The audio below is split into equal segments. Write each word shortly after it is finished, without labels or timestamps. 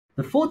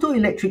The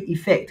photoelectric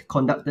effect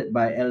conducted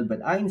by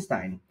Albert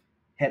Einstein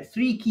had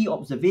three key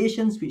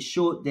observations which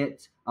showed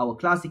that our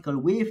classical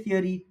wave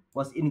theory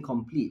was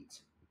incomplete.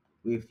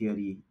 Wave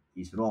theory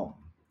is wrong.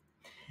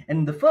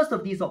 And the first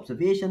of these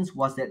observations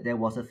was that there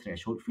was a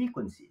threshold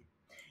frequency.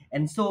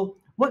 And so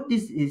what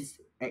this is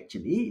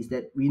actually is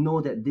that we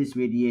know that this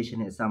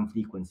radiation has some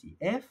frequency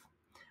f,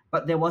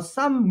 but there was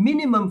some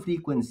minimum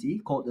frequency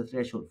called the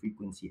threshold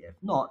frequency f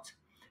naught,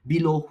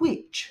 below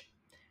which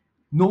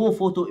no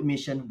photo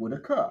emission would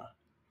occur.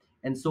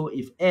 And so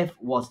if f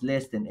was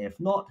less than f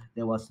naught,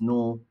 there was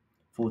no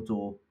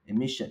photo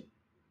emission.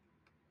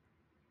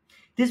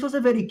 This was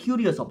a very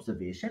curious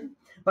observation,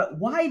 but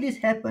why this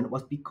happened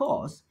was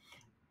because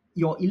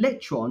your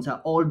electrons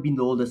are all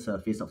below the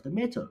surface of the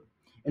metal.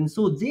 And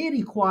so they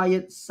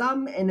required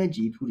some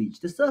energy to reach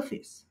the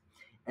surface.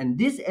 And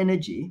this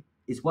energy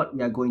is what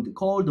we are going to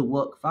call the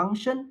work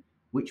function,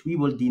 which we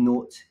will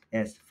denote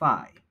as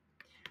phi.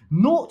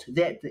 Note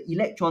that the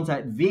electrons are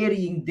at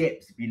varying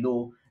depths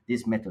below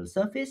this metal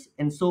surface,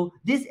 and so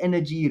this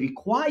energy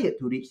required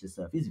to reach the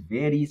surface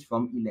varies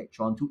from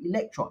electron to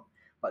electron,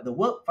 but the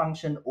work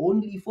function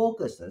only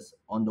focuses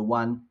on the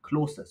one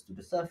closest to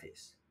the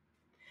surface.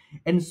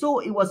 And so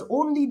it was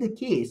only the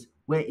case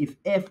where if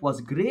f was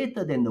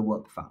greater than the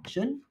work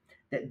function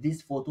that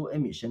this photo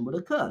emission would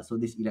occur. So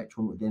this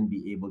electron would then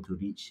be able to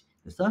reach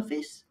the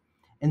surface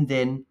and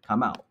then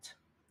come out.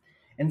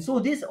 And so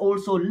this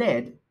also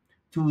led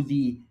to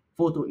the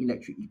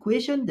photoelectric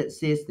equation that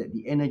says that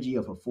the energy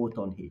of a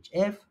photon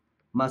hf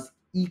must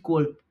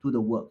equal to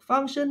the work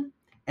function,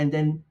 and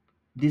then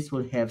this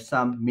will have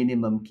some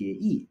maximum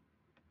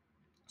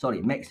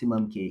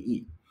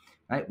ke,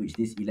 right, which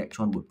this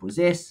electron would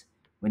possess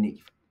when it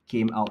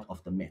came out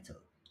of the metal.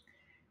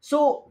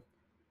 So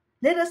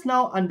let us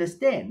now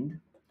understand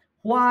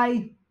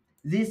why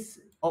this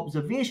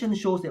observation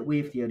shows that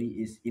wave theory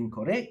is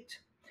incorrect.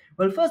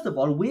 Well, first of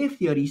all, wave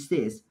theory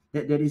says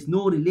that there is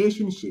no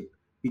relationship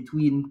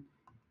between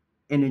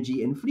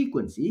energy and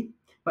frequency,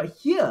 but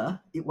here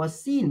it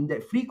was seen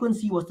that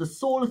frequency was the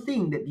sole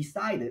thing that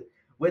decided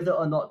whether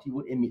or not you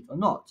would emit or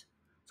not.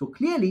 So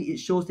clearly it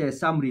shows there is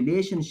some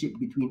relationship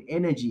between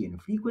energy and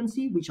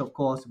frequency, which of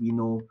course we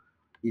know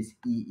is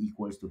E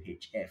equals to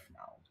hf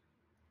now.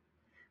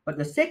 But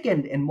the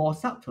second and more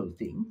subtle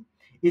thing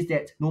is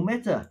that no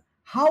matter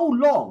how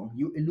long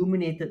you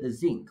illuminated the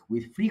zinc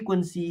with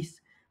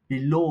frequencies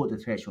below the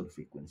threshold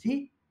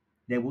frequency,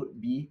 there would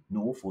be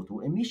no photo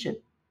emission.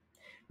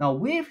 Now,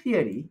 wave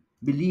theory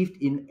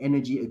believed in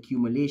energy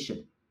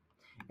accumulation.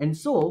 And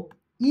so,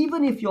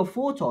 even if your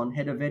photon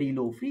had a very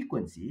low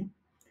frequency,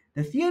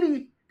 the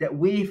theory that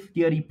wave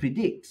theory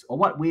predicts, or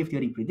what wave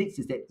theory predicts,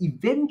 is that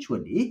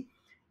eventually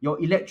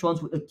your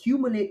electrons would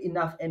accumulate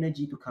enough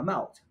energy to come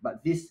out,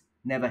 but this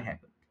never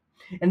happened.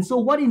 And so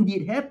what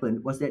indeed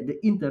happened was that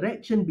the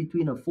interaction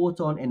between a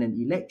photon and an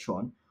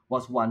electron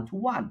was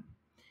one-to-one.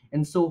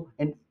 And so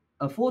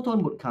a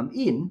photon would come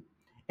in,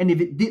 and if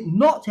it did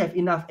not have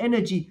enough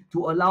energy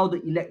to allow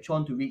the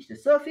electron to reach the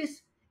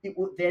surface, it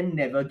would then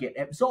never get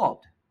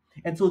absorbed.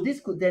 And so this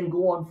could then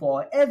go on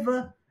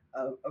forever,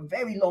 a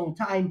very long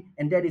time,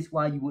 and that is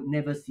why you would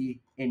never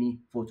see any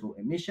photo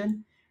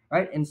emission,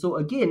 right? And so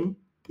again,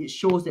 it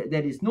shows that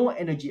there is no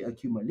energy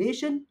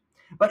accumulation,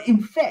 but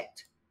in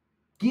fact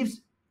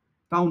gives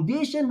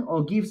foundation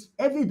or gives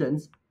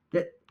evidence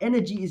that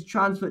energy is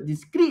transferred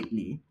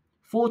discretely,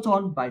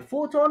 photon by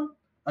photon,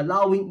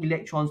 allowing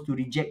electrons to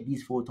reject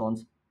these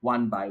photons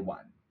one by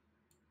one.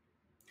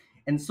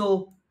 And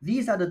so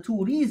these are the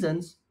two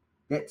reasons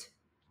that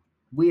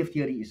wave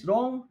theory is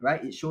wrong,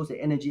 right? It shows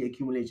that energy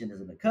accumulation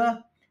doesn't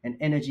occur, and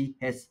energy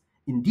has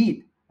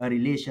indeed a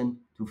relation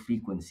to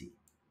frequency.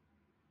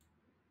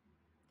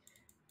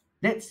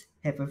 Let's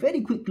have a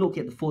very quick look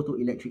at the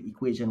photoelectric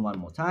equation one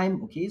more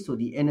time. Okay, so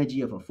the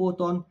energy of a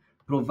photon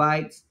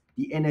provides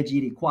the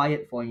energy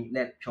required for an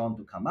electron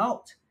to come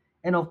out.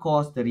 And of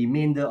course, the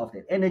remainder of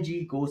that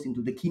energy goes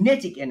into the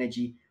kinetic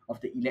energy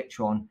of the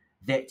electron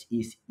that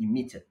is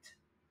emitted.